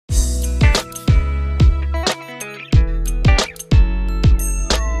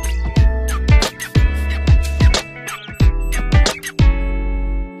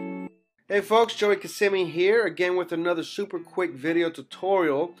Hey folks, Joey Kissimmee here again with another super quick video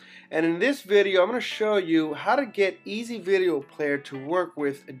tutorial, and in this video I'm going to show you how to get Easy Video Player to work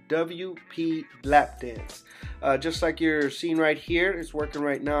with WP Lapdance. Just like you're seeing right here, it's working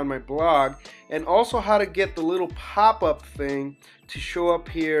right now on my blog, and also how to get the little pop-up thing to show up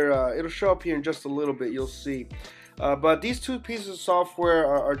here. It'll show up here in just a little bit, you'll see. But these two pieces of software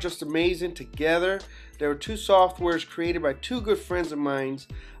are just amazing together. There were two softwares created by two good friends of mine.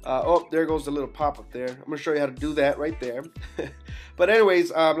 Oh, there goes the little pop-up there. I'm going to show you how to do that right there. But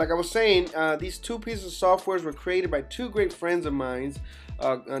anyways, like I was saying, these two pieces of softwares were created by two great friends of mine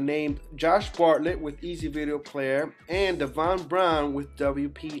named Josh Bartlett with Easy Video Player and Devon Brown with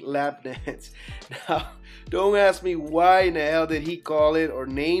WP Lapdance. Now, don't ask me why in the hell did he call it or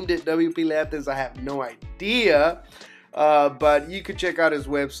named it WP Lapdance. I have no idea. But you could check out his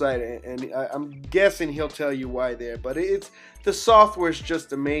website, and I'm guessing he'll tell you why there. But the software is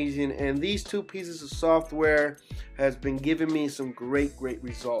just amazing, and these two pieces of software has been giving me some great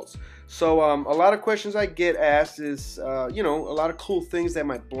results. So a lot of questions I get asked is you know, a lot of cool things that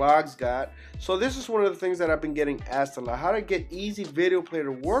my blog's got. So this is one of the things that I've been getting asked a lot: how to get Easy Video Player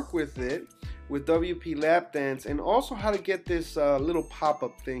to work with it with WP Lapdance, and also how to get this little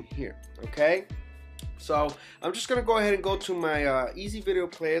pop-up thing here. Okay. So I'm just gonna go ahead and go to my Easy Video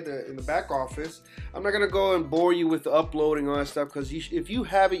Player in the back office. I'm not gonna go and bore you with the uploading all that stuff, because if you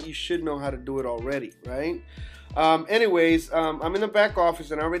have it, you should know how to do it already, right? Anyways, I'm in the back office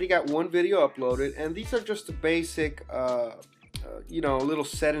and I already got one video uploaded, and these are just the basic you know, little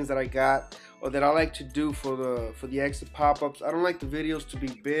settings that I got, or that I like to do for the exit pop-ups. I don't like the videos to be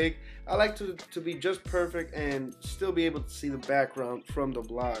big. I like to be just perfect and still be able to see the background from the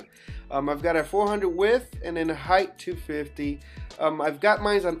blog. I've got a 400 width and then a height 250. I've got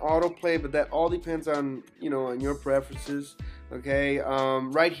mine on autoplay, but that all depends on, you know, on your preferences. Okay,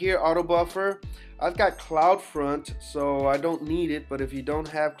 right here, auto buffer. I've got CloudFront, so I don't need it, but if you don't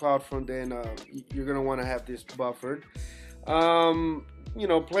have CloudFront, then you're gonna want to have this buffered. You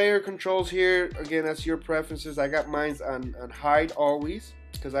know, player controls here, again, that's your preferences. I got mine on hide always,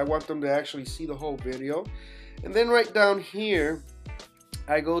 because I want them to actually see the whole video. And then right down here,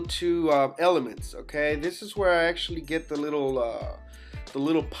 I go to elements. Okay, this is where I actually get the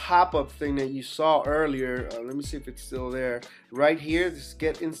little pop-up thing that you saw earlier. Let me see if it's still there. Right here, this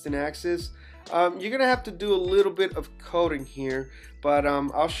get instant access. You're gonna have to do a little bit of coding here, but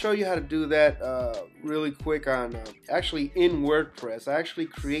I'll show you how to do that really quick on actually in WordPress. I actually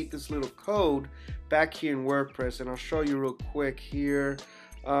create this little code back here in WordPress, and I'll show you real quick here.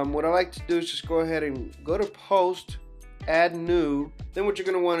 What I like to do is just go ahead and go to Post, Add New. Then what you're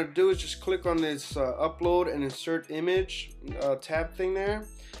going to want to do is just click on this Upload and Insert Image tab thing there,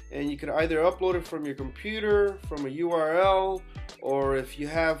 and you can either upload it from your computer, from a URL, or if you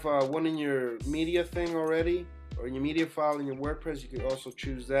have one in your media thing already, or in your media file in your WordPress, you can also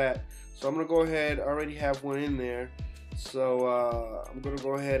choose that. So I'm going to go ahead, I already have one in there. So I'm going to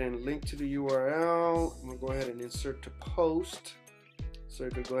go ahead and link to the URL. I'm going to go ahead and insert to post. So you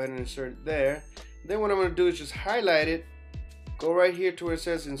can go ahead and insert it there. Then what I'm going to do is just highlight it, go right here to where it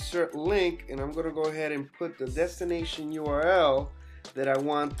says insert link, and I'm going to go ahead and put the destination URL that I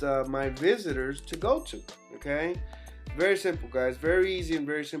want my visitors to go to. Okay, very simple, guys, very easy and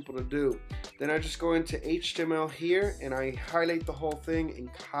very simple to do. Then I just go into HTML here and I highlight the whole thing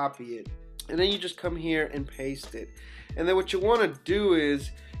and copy it, and then you just come here and paste it. And then what you want to do is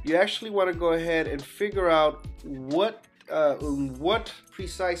you actually want to go ahead and figure out what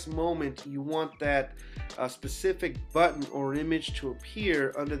precise moment you want that specific button or image to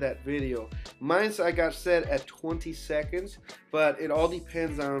appear under that video. Mine's I got set at 20 seconds, but it all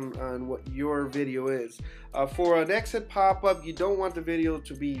depends on what your video is. For an exit pop-up, you don't want the video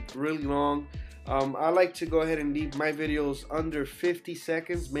to be really long. I like to go ahead and leave my videos under 50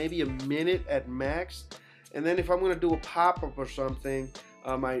 seconds, maybe a minute at max. And then if I'm going to do a pop-up or something,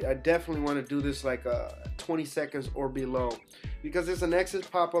 I definitely want to do this like 20 seconds or below, because it's an exit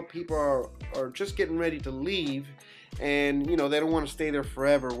pop-up. People are just getting ready to leave, and you know, they don't want to stay there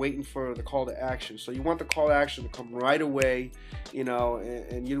forever waiting for the call to action. So you want the call to action to come right away, you know,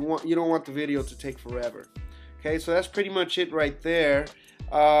 and you don't want the video to take forever. Okay, so that's pretty much it right there.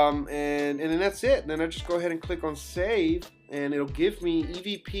 And then that's it. Then I just go ahead and click on save, and it'll give me,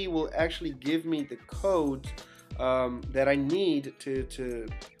 EVP will actually give me the codes that I need to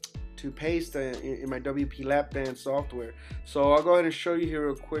paste in my WP Lapdance software. So I'll go ahead and show you here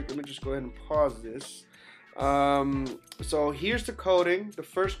real quick. Let me just go ahead and pause this. So here's the coding, the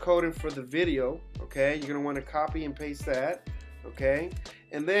first coding for the video. Okay, you're gonna want to copy and paste that. Okay,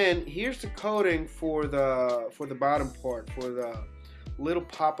 and then here's the coding for the bottom part, for little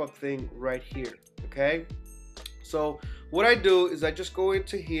pop-up thing right here. Okay, so what I do is I just go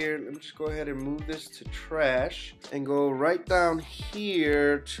into here. Let me just go ahead and move this to trash and go right down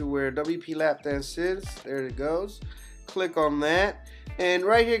here to where WP Lapdance is. There it goes. Click on that, and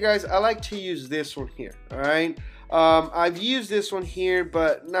right here, guys, I like to use this one here. All right, I've used this one here,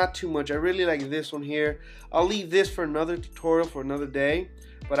 but not too much. I really like this one here. I'll leave this for another tutorial for another day,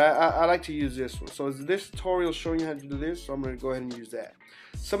 but I like to use this one. So this tutorial showing you how to do this, so I'm going to go ahead and use that.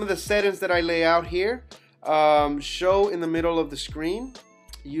 Some of the settings that I lay out here, show in the middle of the screen,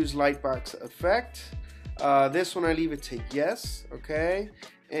 use lightbox effect. This one I leave it to yes, okay,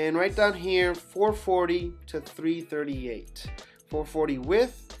 and right down here 440 to 338, 440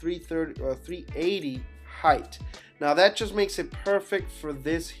 width, 380 height. Now that just makes it perfect for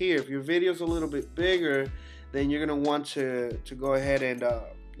this here. If your video is a little bit bigger, then you're gonna want to go ahead and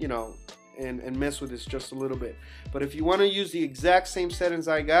you know, and mess with this just a little bit. But if you want to use the exact same settings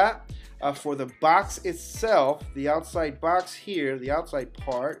I got for the box itself, the outside box here, the outside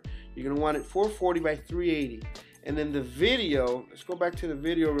part, you're gonna want it 440 by 380. And then the video, let's go back to the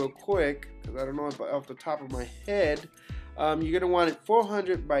video real quick because I don't know off the top of my head. You're gonna want it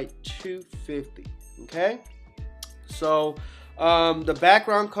 400 by 250. Okay, so the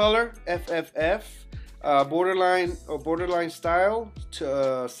background color FFF, borderline style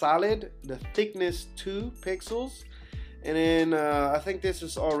to solid, the thickness 2 pixels, and then I think this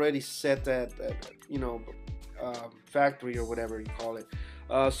is already set at you know, factory or whatever you call it,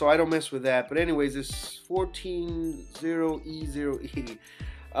 so I don't mess with that. But anyways, it's 140E0E.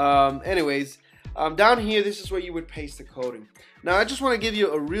 Anyways, down here, this is where you would paste the coding. Now I just want to give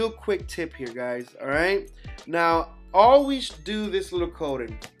you a real quick tip here, guys. All right, now always do this little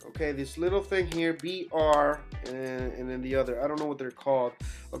coding. Okay, this little thing here, BR, and then the other, I don't know what they're called.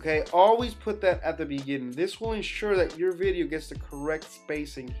 Okay, always put that at the beginning. This will ensure that your video gets the correct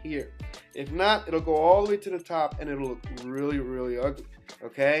spacing here. If not, it'll go all the way to the top and it'll look really, really ugly.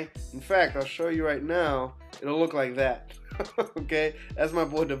 Okay, in fact, I'll show you right now. It'll look like that. Okay, that's my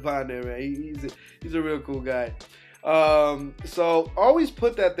boy Devon there, man. He's a real cool guy. So always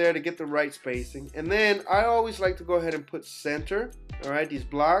put that there to get the right spacing. And then I always like to go ahead and put center. All right, these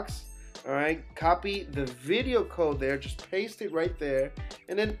blocks. All right, copy the video code there, just paste it right there,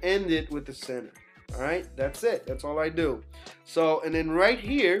 and then end it with the center. All right, that's it. That's all I do. So, and then right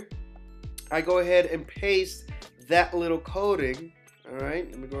here, I go ahead and paste that little coding. All right,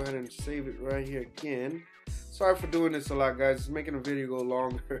 let me go ahead and save it right here again. Sorry for doing this a lot, guys. It's making the video go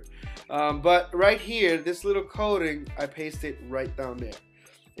longer. But right here, this little coding, I paste it right down there.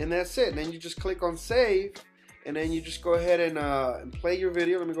 And that's it. And then you just click on save. And then you just go ahead and play your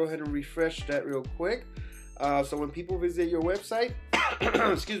video. Let me go ahead and refresh that real quick. So when people visit your website,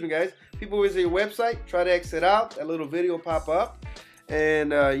 excuse me, guys. People visit your website, try to exit out. That little video will pop up.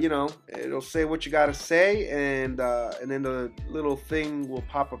 And, you know, it'll say what you got to say. And then the little thing will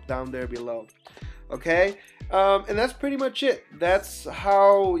pop up down there below. Okay, and that's pretty much it. That's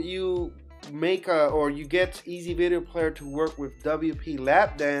how you make or you get Easy Video Player to work with WP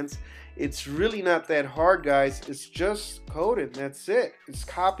Lapdance. It's really not that hard, guys. It's just coding. That's it. It's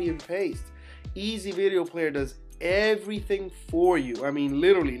copy and paste. Easy Video Player does everything for you. I mean,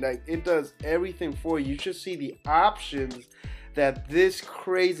 literally, like, it does everything for you. You should see the options that this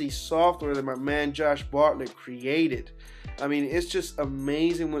crazy software that my man Josh Bartlett created. I mean, it's just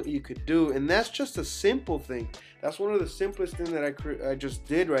amazing what you could do, and that's just a simple thing. That's one of the simplest things that I just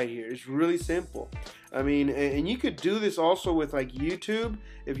did right here. It's really simple. I mean, and you could do this also with like YouTube.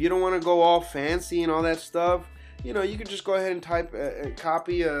 If you don't want to go all fancy and all that stuff, you know, you could just go ahead and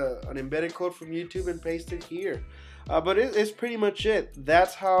copy an embedded code from YouTube and paste it here. But it's pretty much it.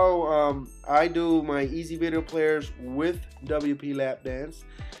 That's how I do my Easy Video Players with WP Lapdance.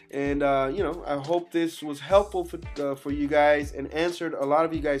 And you know, I hope this was helpful for you guys and answered a lot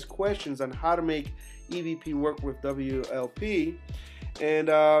of you guys' questions on how to make EVP work with WLP. And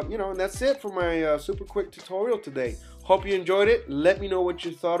you know, and that's it for my super quick tutorial today. Hope you enjoyed it. Let me know what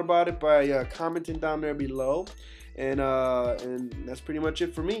you thought about it by commenting down there below. And that's pretty much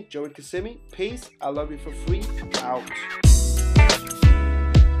it for me, Joey Kissimmee. Peace. I love you for free. Out.